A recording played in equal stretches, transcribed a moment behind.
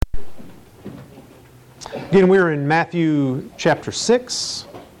Again, we're in Matthew chapter 6.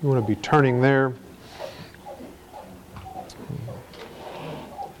 You want to be turning there.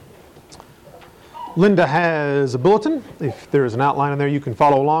 Linda has a bulletin. If there's an outline in there, you can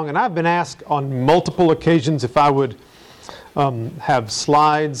follow along. And I've been asked on multiple occasions if I would have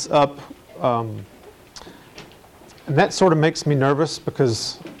slides up. And that sort of makes me nervous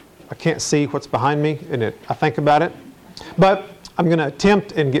because I can't see what's behind me and I think about it. But I'm going to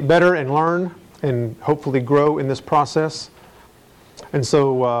attempt and get better and learn and hopefully grow in this process. And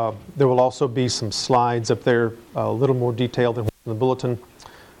so there will also be some slides up there, a little more detailed than in the bulletin,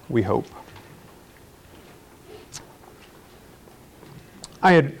 we hope.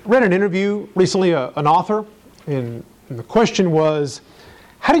 I had read an interview recently, an author, and the question was,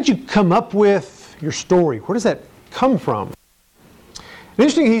 how did you come up with your story? Where does that come from? And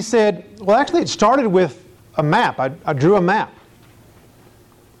interesting, he said, well, actually it started with a map. I drew a map.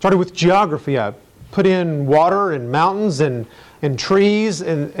 Started with geography. I put in water and mountains and trees,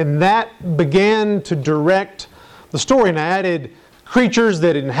 and that began to direct the story. And I added creatures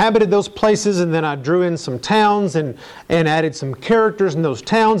that inhabited those places, and then I drew in some towns and added some characters in those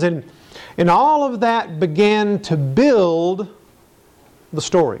towns, and all of that began to build the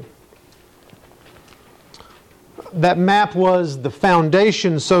story. That map was the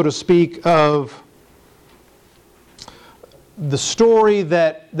foundation, so to speak, of the story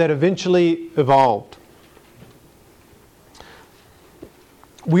that eventually evolved.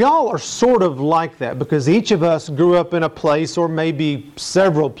 We all are sort of like that because each of us grew up in a place, or maybe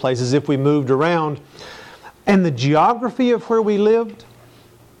several places if we moved around, and the geography of where we lived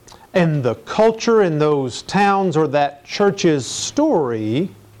and the culture in those towns or that church's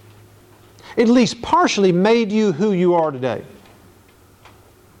story at least partially made you who you are today.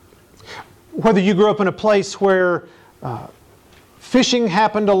 Whether you grew up in a place where fishing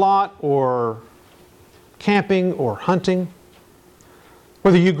happened a lot, or camping or hunting,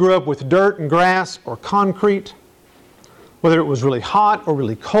 whether you grew up with dirt and grass or concrete, whether it was really hot or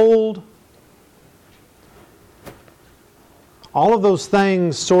really cold, all of those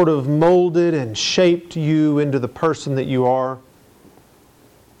things sort of molded and shaped you into the person that you are.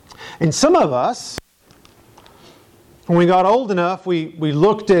 And some of us, when we got old enough, we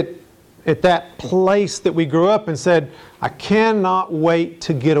looked at that place that we grew up and said, I cannot wait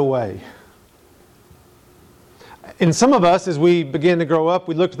to get away. And some of us, as we began to grow up,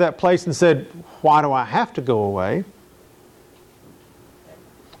 we looked at that place and said, why do I have to go away?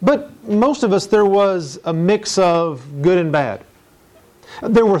 But most of us, there was a mix of good and bad.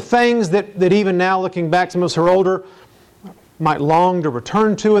 There were things that even now, looking back, some of us who are older, might long to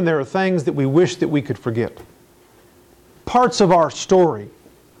return to, and there are things that we wish that we could forget. Parts of our story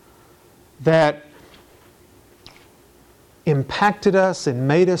that impacted us and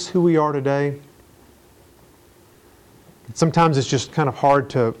made us who we are today. Sometimes it's just kind of hard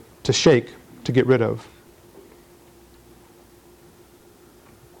to shake, to get rid of.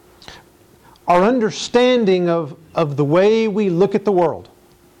 Our understanding of the way we look at the world,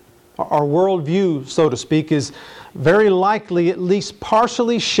 our worldview, so to speak, is very likely at least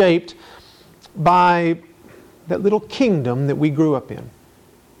partially shaped by that little kingdom that we grew up in.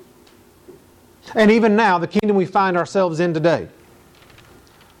 And even now, the kingdom we find ourselves in today.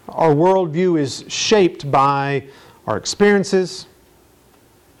 Our worldview is shaped by our experiences,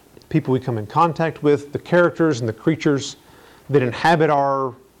 people we come in contact with, the characters and the creatures that inhabit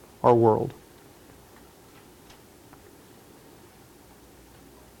our world.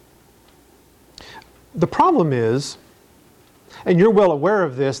 The problem is, and you're well aware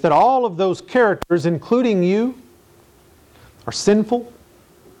of this, that all of those characters, including you, are sinful.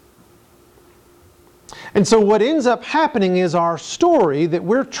 And so what ends up happening is our story that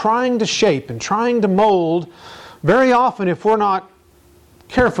we're trying to shape and trying to mold, very often, if we're not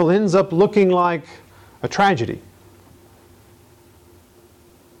careful, ends up looking like a tragedy.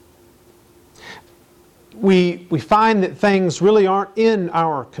 We find that things really aren't in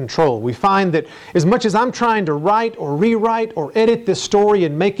our control. We find that as much as I'm trying to write or rewrite or edit this story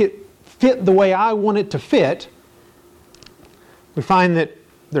and make it fit the way I want it to fit, we find that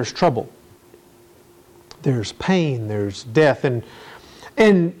there's trouble. There's pain, there's death,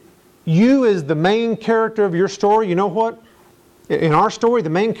 and you as the main character of your story, you know what? In our story, the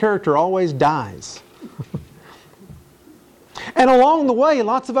main character always dies. And along the way,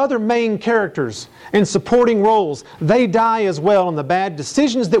 lots of other main characters in supporting roles, they die as well. And the bad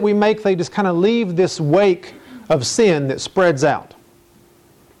decisions that we make, they just kind of leave this wake of sin that spreads out.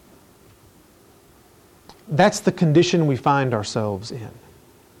 That's the condition we find ourselves in.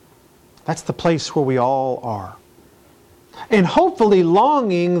 That's the place where we all are. And hopefully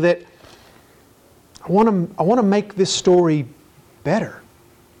longing that I want to make this story better.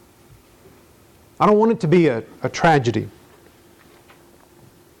 I don't want it to be a tragedy.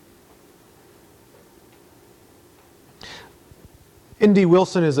 N.D.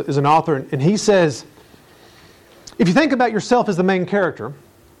 Wilson is an author, and he says, if you think about yourself as the main character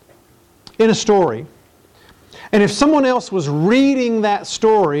in a story, and if someone else was reading that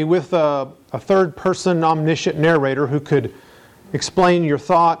story with a third-person omniscient narrator who could explain your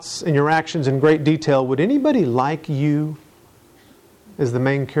thoughts and your actions in great detail, would anybody like you as the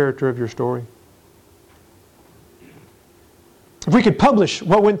main character of your story? If we could publish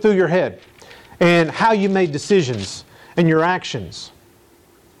what went through your head and how you made decisions and your actions,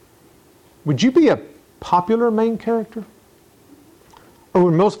 would you be a popular main character? Or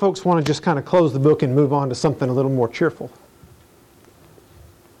would most folks want to just kind of close the book and move on to something a little more cheerful?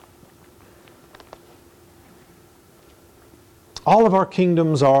 All of our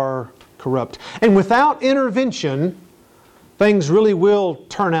kingdoms are corrupt. And without intervention, things really will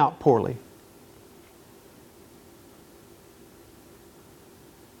turn out poorly.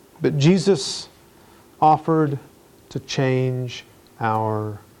 But Jesus offered to change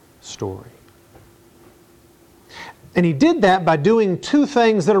our story. And He did that by doing two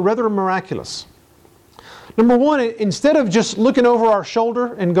things that are rather miraculous. Number one, instead of just looking over our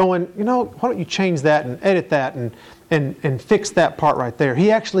shoulder and going, why don't you change that and edit that and fix that part right there,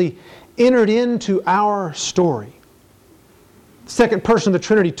 He actually entered into our story. The second person of the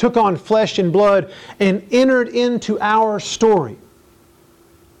Trinity took on flesh and blood and entered into our story.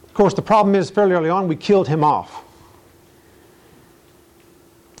 Of course, the problem is fairly early on we killed Him off.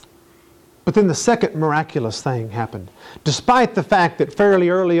 But then the second miraculous thing happened. Despite the fact that fairly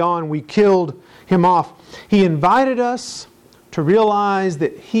early on we killed Him off, He invited us to realize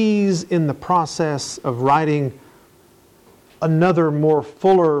that He's in the process of writing another more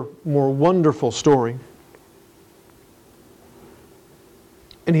fuller, more wonderful story.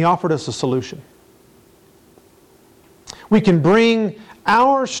 And He offered us a solution. We can bring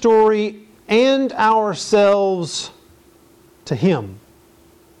our story and ourselves to Him.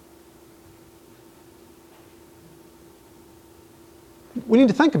 We need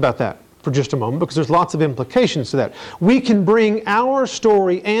to think about that for just a moment because there's lots of implications to that. We can bring our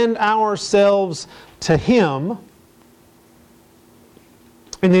story and ourselves to Him,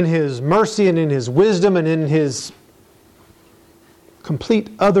 and in His mercy and in His wisdom and in His complete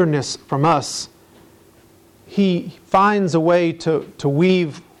otherness from us, He finds a way to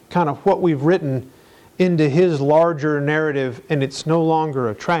weave kind of what we've written into His larger narrative, and it's no longer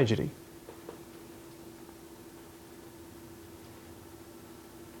a tragedy.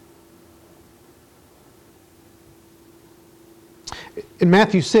 In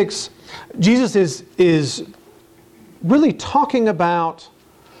Matthew 6, Jesus is really talking about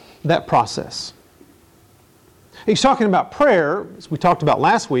that process. He's talking about prayer, as we talked about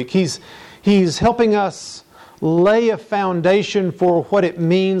last week. He's helping us lay a foundation for what it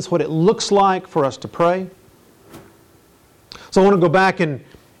means, what it looks like for us to pray. So I want to go back and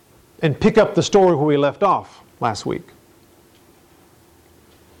pick up the story where we left off last week.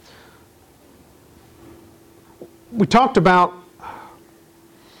 We talked about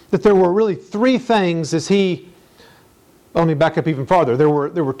that there were really three things as let me back up even farther. There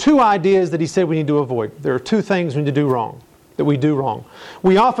were two ideas that He said we need to avoid. There are two things we need to do wrong, that we do wrong.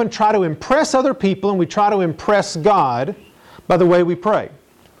 We often try to impress other people and we try to impress God by the way we pray.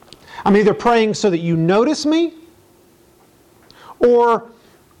 I'm either praying so that you notice me, or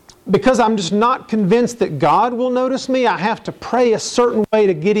because I'm just not convinced that God will notice me, I have to pray a certain way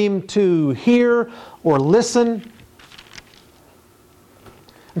to get Him to hear or listen.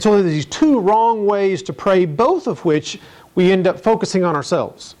 And so there's these two wrong ways to pray, both of which we end up focusing on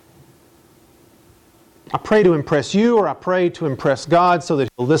ourselves. I pray to impress you, or I pray to impress God so that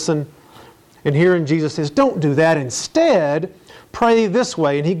He'll listen. And here in Jesus says, don't do that. Instead, pray this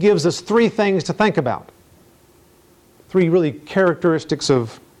way. And He gives us three things to think about. Three really characteristics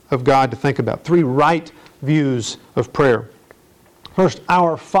of God to think about. Three right views of prayer. First,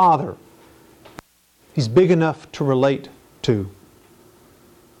 our Father. He's big enough to relate to.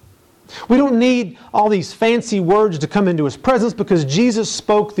 We don't need all these fancy words to come into His presence because Jesus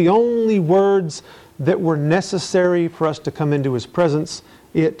spoke the only words that were necessary for us to come into His presence.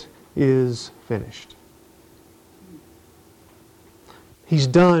 It is finished. He's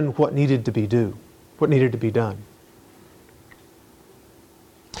done what needed to be done.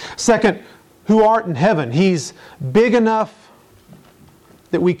 Second, who art in heaven. He's big enough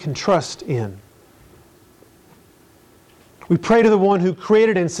that we can trust in. We pray to the one who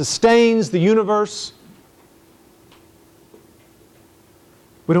created and sustains the universe.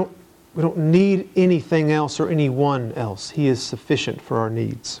 We don't We don't need anything else or anyone else. He is sufficient for our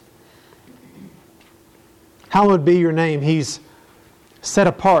needs. Hallowed be your name. He's set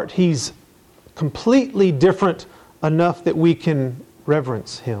apart. He's completely different enough that we can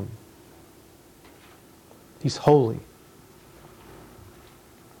reverence Him. He's holy.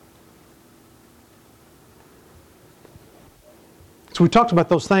 So we talked about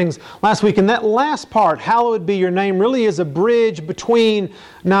those things last week. And that last part, hallowed be your name, really is a bridge between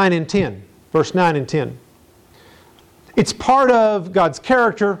 9 and 10. Verse 9 and 10. It's part of God's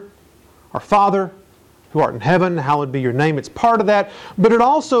character. Our Father, who art in heaven, hallowed be your name. It's part of that. But it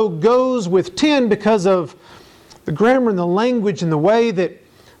also goes with 10 because of the grammar and the language and the way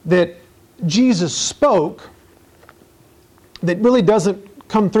that Jesus spoke that really doesn't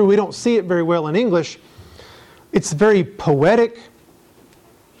come through. We don't see it very well in English. It's very poetic.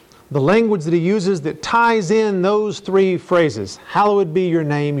 The language that He uses that ties in those three phrases. Hallowed be your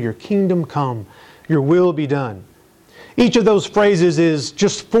name, your kingdom come, your will be done. Each of those phrases is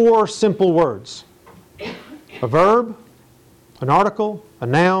just 4 simple words. A verb, an article, a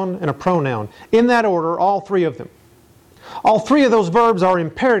noun, and a pronoun. In that order, all 3 of them. All 3 of those verbs are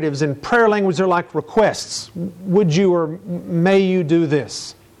imperatives. In prayer language, they're like requests. Would you or may you do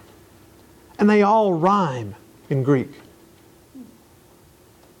this? And they all rhyme in Greek.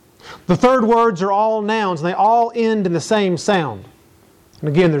 The third words are all nouns, and they all end in the same sound. And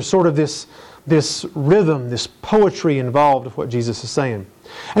again, there's sort of this rhythm, this poetry involved with what Jesus is saying.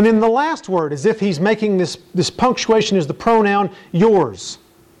 And then the last word, as if He's making this punctuation, is the pronoun yours.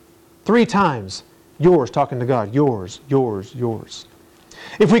 3 times. Yours, talking to God. Yours, yours, yours.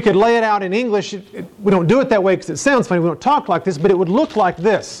 If we could lay it out in English, we don't do it that way because it sounds funny. We don't talk like this, but it would look like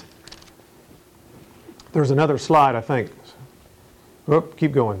this. There's another slide, I think. Oop,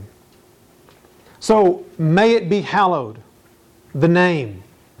 keep going. So, may it be hallowed, the name,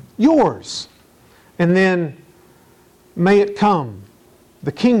 yours. And then, may it come,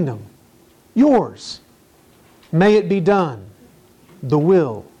 the kingdom, yours. May it be done, the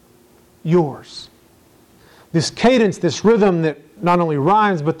will, yours. This cadence, this rhythm that not only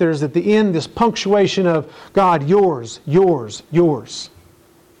rhymes, but there's at the end this punctuation of God, yours, yours, yours.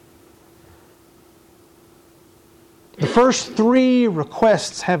 The first 3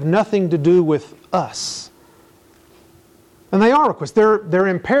 requests have nothing to do with us. And they are requests. They're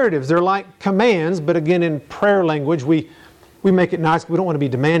imperatives. They're like commands, but again, in prayer language, we make it nice. We don't want to be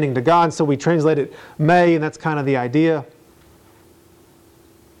demanding to God, so we translate it may, and that's kind of the idea.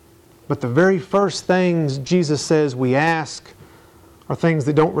 But the very first things Jesus says we ask are things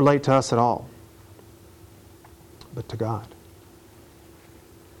that don't relate to us at all, but to God.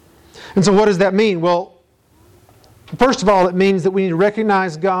 And so what does that mean? Well, first of all, it means that we need to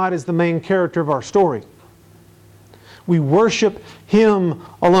recognize God as the main character of our story. We worship Him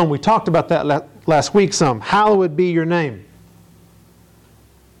alone. We talked about that last week some. Hallowed be your name.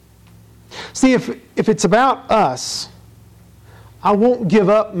 See, if it's about us, I won't give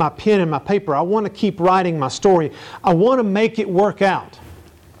up my pen and my paper. I want to keep writing my story. I want to make it work out.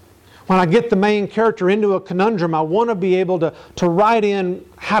 When I get the main character into a conundrum, I want to be able to write in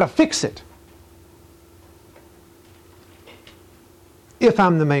how to fix it. If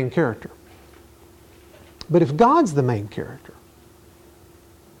I'm the main character. But if God's the main character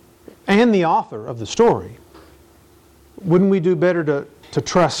and the author of the story, wouldn't we do better to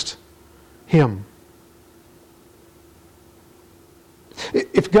trust Him?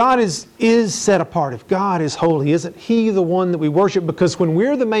 If God is set apart, if God is holy, isn't He the one that we worship? Because when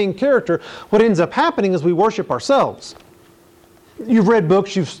we're the main character, what ends up happening is we worship ourselves. You've read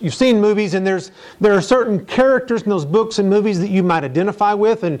books, you've seen movies, and there are certain characters in those books and movies that you might identify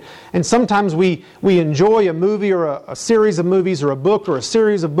with, and sometimes we enjoy a movie or a series of movies or a book or a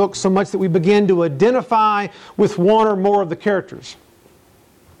series of books so much that we begin to identify with one or more of the characters.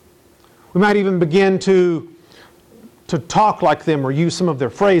 We might even begin to talk like them or use some of their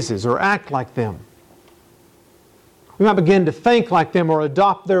phrases or act like them. We might begin to think like them or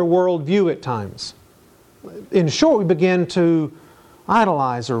adopt their worldview at times. In short, we begin to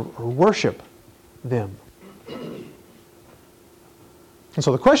idolize or worship them. And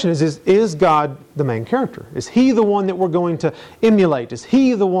so the question is God the main character? Is He the one that we're going to emulate? Is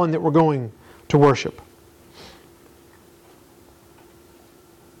He the one that we're going to worship?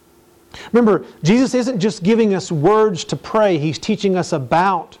 Remember, Jesus isn't just giving us words to pray. He's teaching us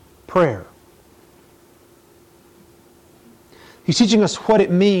about prayer. He's teaching us what it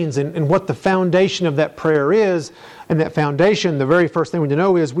means and what the foundation of that prayer is. And that foundation, the very first thing we need to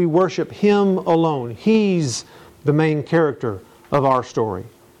know is we worship Him alone. He's the main character of our story,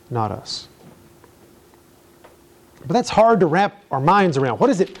 not us. But that's hard to wrap our minds around. What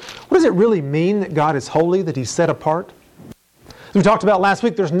does it really mean that God is holy, that He's set apart? As we talked about last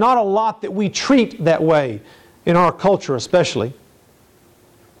week, there's not a lot that we treat that way in our culture especially.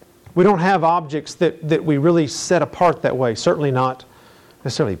 We don't have objects that we really set apart that way. Certainly not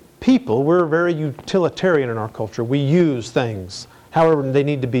necessarily people. We're very utilitarian in our culture. We use things however they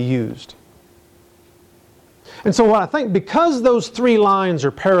need to be used. And so what I think, because those three lines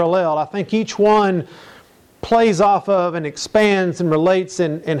are parallel, I think each one plays off of and expands and relates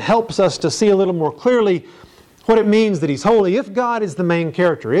and helps us to see a little more clearly what it means that He's holy. If God is the main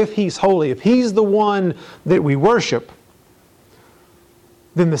character, if He's holy, if He's the one that we worship,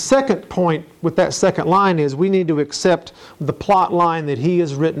 then the second point with that second line is we need to accept the plot line that He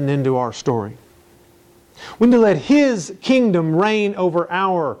has written into our story. We need to let His kingdom reign over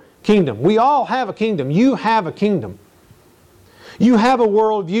our kingdom. We all have a kingdom. You have a kingdom. You have a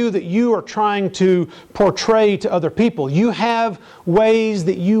worldview that you are trying to portray to other people. You have ways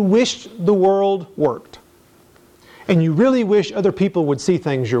that you wish the world worked. And you really wish other people would see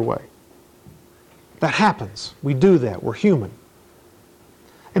things your way. That happens. We do that. We're human.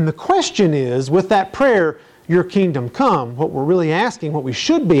 And the question is, with that prayer, your kingdom come, what we're really asking, what we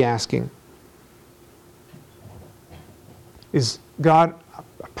should be asking, is, God,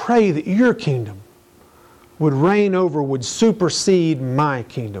 I pray that your kingdom would reign over, would supersede my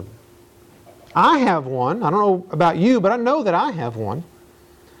kingdom. I have one. I don't know about you, but I know that I have one.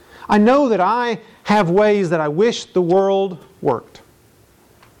 I know that I have ways that I wish the world worked.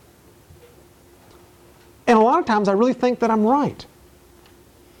 And a lot of times I really think that I'm right.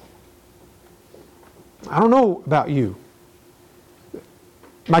 I don't know about you.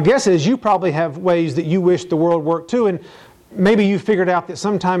 My guess is you probably have ways that you wish the world worked too, and maybe you figured out that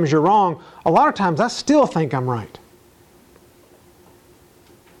sometimes you're wrong. A lot of times I still think I'm right.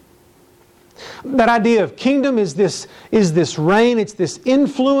 That idea of kingdom is this reign, it's this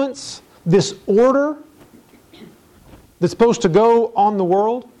influence, this order that's supposed to go on the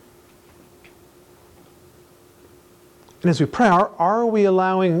world. And as we pray, are we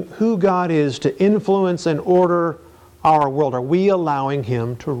allowing who God is to influence and order our world? Are we allowing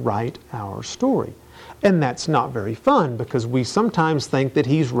Him to write our story? And that's not very fun, because we sometimes think that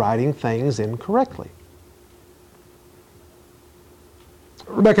He's writing things incorrectly.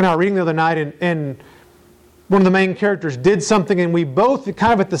 Rebecca and I were reading the other night, and one of the main characters did something, and we both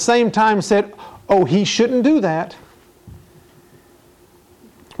kind of at the same time said, oh, he shouldn't do that.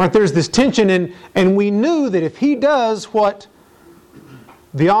 Right, there's this tension, and we knew that if he does what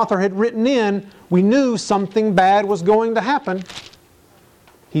the author had written in, we knew something bad was going to happen.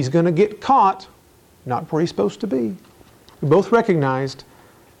 He's going to get caught, not where he's supposed to be. We both recognized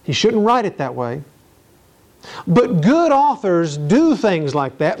he shouldn't write it that way. But good authors do things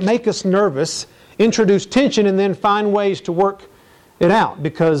like that, make us nervous, introduce tension, and then find ways to work it out,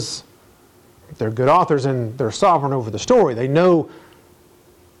 because they're good authors and they're sovereign over the story. They know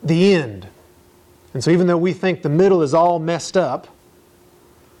the end. And so even though we think the middle is all messed up,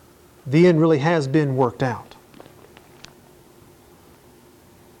 the end really has been worked out.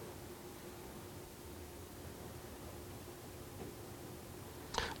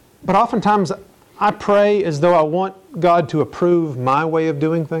 But oftentimes I pray as though I want God to approve my way of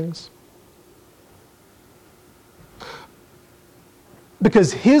doing things.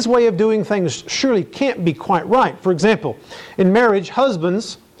 Because His way of doing things surely can't be quite right. For example, in marriage,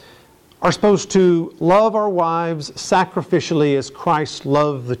 husbands are supposed to love our wives sacrificially as Christ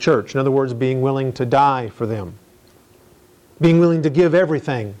loved the church. In other words, being willing to die for them. Being willing to give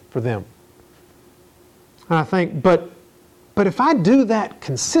everything for them. And I think, but if I do that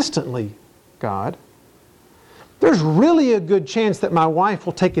consistently, God, there's really a good chance that my wife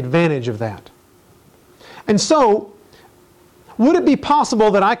will take advantage of that. And so, would it be possible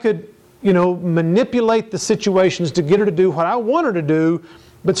that I could, manipulate the situations to get her to do what I want her to do,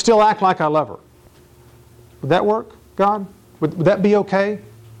 but still act like I love her? Would that work, God? Would that be okay?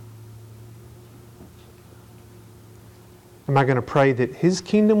 Am I going to pray that His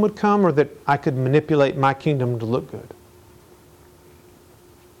kingdom would come, or that I could manipulate my kingdom to look good?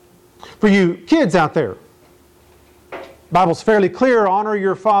 For you kids out there, the Bible's fairly clear: honor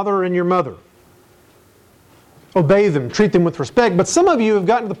your father and your mother. Obey them, treat them with respect. But some of you have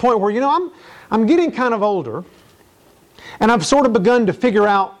gotten to the point where, I'm getting kind of older, and I've sort of begun to figure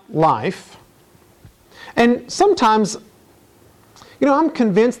out life. And sometimes, I'm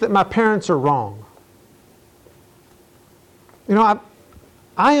convinced that my parents are wrong. I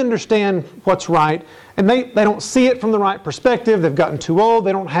understand what's right, and they don't see it from the right perspective. They've gotten too old.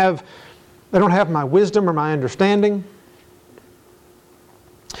 They don't have my wisdom or my understanding.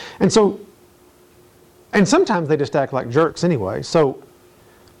 And so And sometimes they just act like jerks anyway. So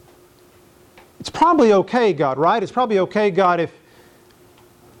it's probably okay, God, right? It's probably okay, God,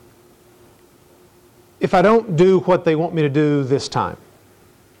 if I don't do what they want me to do this time.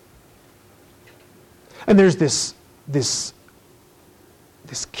 And there's this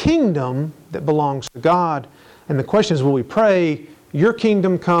kingdom that belongs to God. And the question is, will we pray, your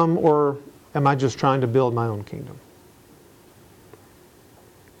kingdom come, or am I just trying to build my own kingdom?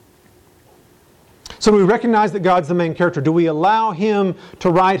 So do we recognize that God's the main character? Do we allow Him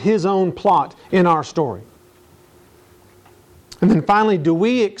to write His own plot in our story? And then finally, do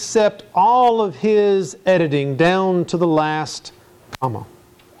we accept all of His editing down to the last comma?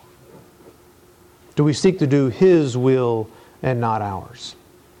 Do we seek to do His will and not ours?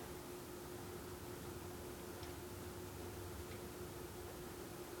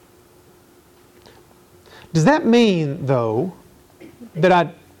 Does that mean, though,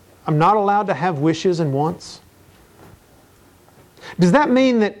 that I'm not allowed to have wishes and wants? Does that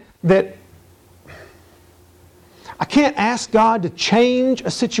mean that I can't ask God to change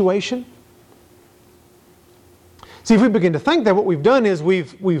a situation? See, if we begin to think that, what we've done is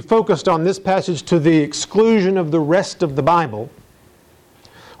we've focused on this passage to the exclusion of the rest of the Bible,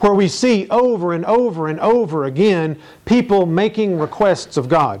 where we see over and over and over again people making requests of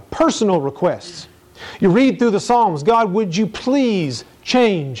God, personal requests. You read through the Psalms, God, would you please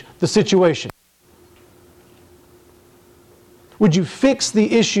change the situation? Would you fix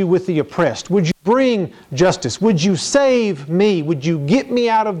the issue with the oppressed? Would you bring justice? Would you save me? Would you get me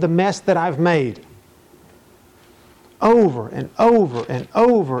out of the mess that I've made? Over and over and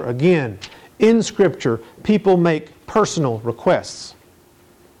over again in Scripture, people make personal requests.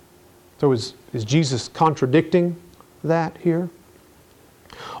 So is Jesus contradicting that here?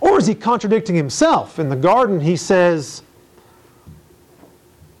 Or is He contradicting Himself? In the garden He says,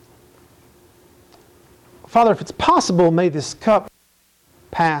 Father, if it's possible, may this cup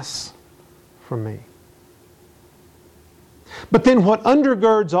pass from me. But then what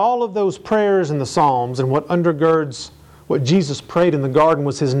undergirds all of those prayers in the Psalms, and what undergirds what Jesus prayed in the garden,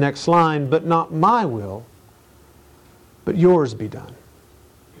 was His next line, but not my will, but yours be done.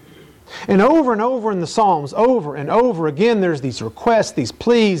 And over in the Psalms, over and over again, there's these requests, these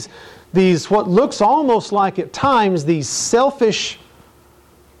pleas, these what looks almost like at times these selfish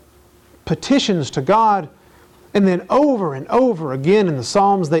petitions to God. And then over and over again in the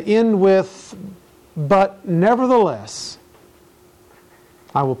Psalms, they end with, but nevertheless,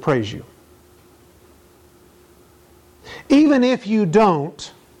 I will praise you. Even if you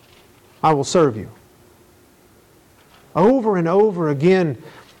don't, I will serve you. Over and over again,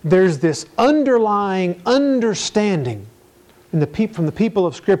 there's this underlying understanding from the people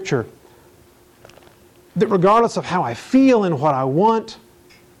of Scripture that regardless of how I feel and what I want,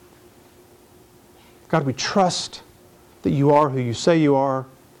 God, we trust that you are who you say you are,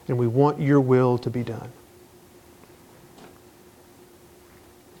 and we want your will to be done.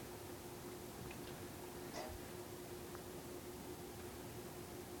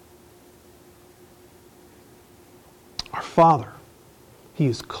 Our Father, He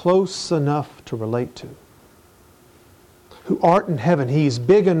is close enough to relate to. Who art in heaven, He is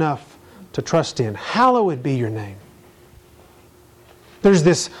big enough to trust in. Hallowed be your name. There's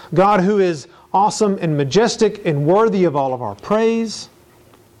this God who is awesome and majestic and worthy of all of our praise.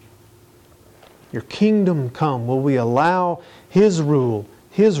 Your kingdom come. Will we allow His rule,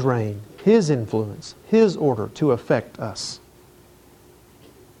 His reign, His influence, His order to affect us?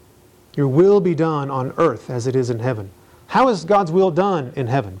 Your will be done on earth as it is in heaven. How is God's will done in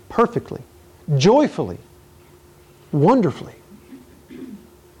heaven? Perfectly, joyfully, wonderfully.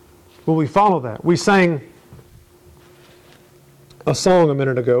 Will we follow that? We sang a song a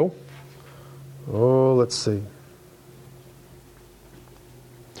minute ago. Oh, let's see.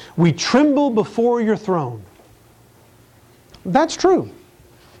 We tremble before your throne. That's true.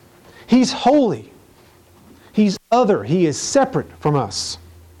 He's holy. He's other. He is separate from us.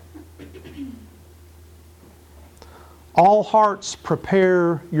 All hearts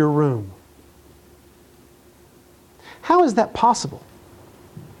prepare your room. How is that possible?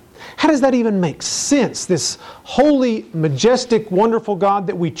 How does that even make sense? This holy, majestic, wonderful God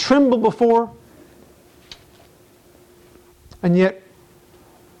that we tremble before, and yet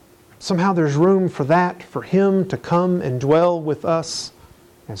somehow there's room for that, for Him to come and dwell with us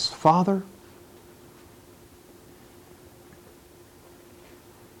as Father.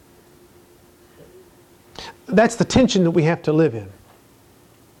 That's the tension that we have to live in.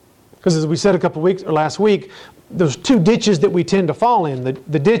 Because as we said a couple weeks or last week, there's two ditches that we tend to fall in.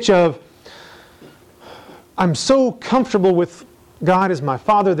 The ditch of, I'm so comfortable with God is my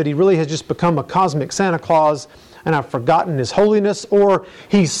Father, that He really has just become a cosmic Santa Claus and I've forgotten His holiness, or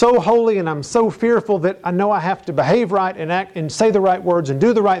He's so holy and I'm so fearful that I know I have to behave right and act and say the right words and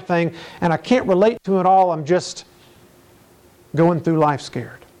do the right thing, and I can't relate to it all. I'm just going through life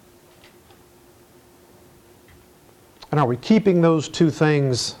scared. And are we keeping those two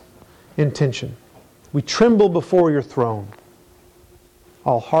things in tension? We tremble before your throne.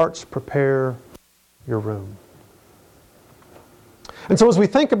 All hearts prepare your room. And so as we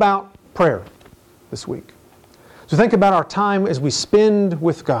think about prayer this week, as we think about our time as we spend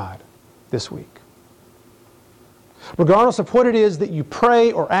with God this week, regardless of what it is that you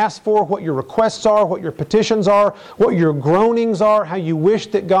pray or ask for, what your requests are, what your petitions are, what your groanings are, how you wish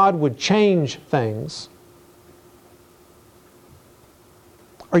that God would change things,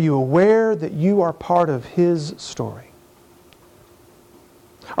 are you aware that you are part of His story?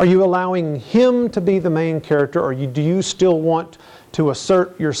 Are you allowing Him to be the main character, or do you still want to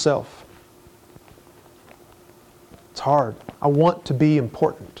assert yourself? It's hard. I want to be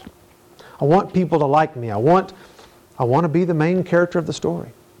important. I want people to like me. I want to be the main character of the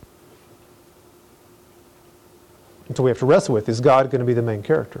story. And so we have to wrestle with, is God going to be the main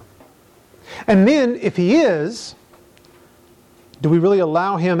character? And then, if He is, do we really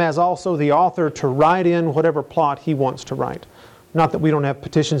allow Him as also the author to write in whatever plot He wants to write? Not that we don't have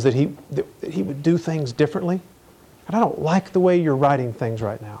petitions that He would do things differently. And I don't like the way you're writing things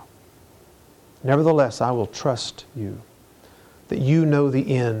right now. Nevertheless, I will trust You, that You know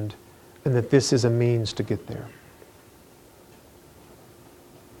the end and that this is a means to get there.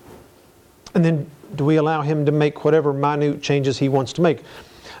 And then do we allow Him to make whatever minute changes He wants to make?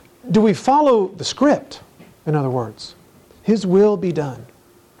 Do we follow the script, in other words? His will be done.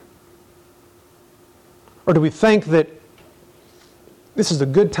 Or do we think that this is a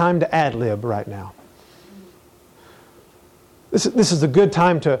good time to ad-lib right now? This is a good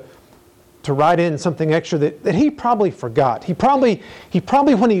time to write in something extra that He probably forgot. He probably,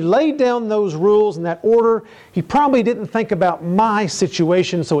 when He laid down those rules in that order, He probably didn't think about my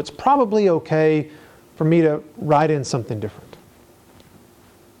situation, so it's probably okay for me to write in something different.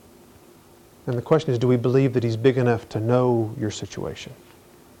 And the question is, do we believe that He's big enough to know your situation?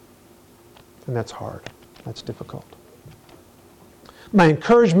 And that's hard. That's difficult. My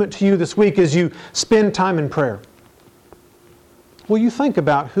encouragement to you this week as you spend time in prayer, will you think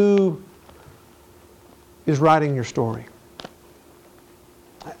about who is writing your story?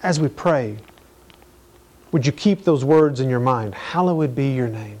 As we pray, would you keep those words in your mind? Hallowed be Your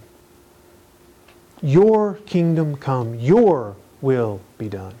name. Your kingdom come. Your will be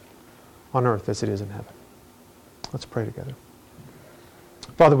done on earth as it is in heaven. Let's pray together.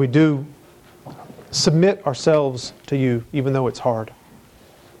 Father, we do submit ourselves to You, even though it's hard.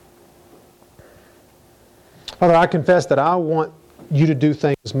 Father, I confess that I want You to do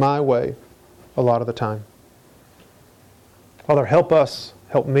things my way a lot of the time. Father, help us,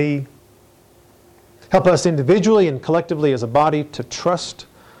 help me, help us individually and collectively as a body to trust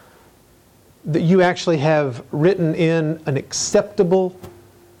that You actually have written in an acceptable,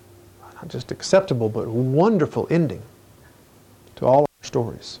 not just acceptable, but wonderful ending to all our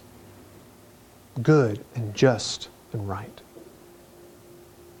stories. Good and just and right.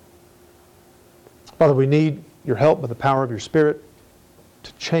 Father, we need Your help by the power of Your Spirit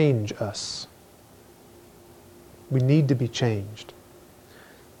to change us. We need to be changed.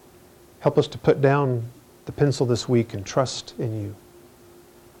 Help us to put down the pencil this week and trust in You.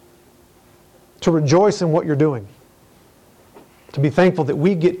 To rejoice in what You're doing. To be thankful that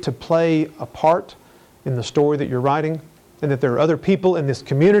we get to play a part in the story that You're writing, and that there are other people in this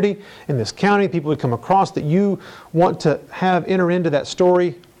community, in this county, people we come across that You want to have enter into that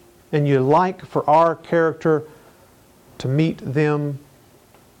story, and You like for our character to meet them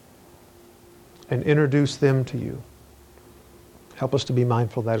and introduce them to You. Help us to be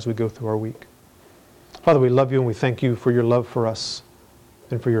mindful of that as we go through our week. Father, we love You and we thank You for Your love for us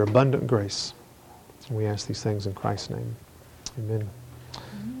and for Your abundant grace. And we ask these things in Christ's name. Amen.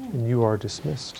 And you are dismissed.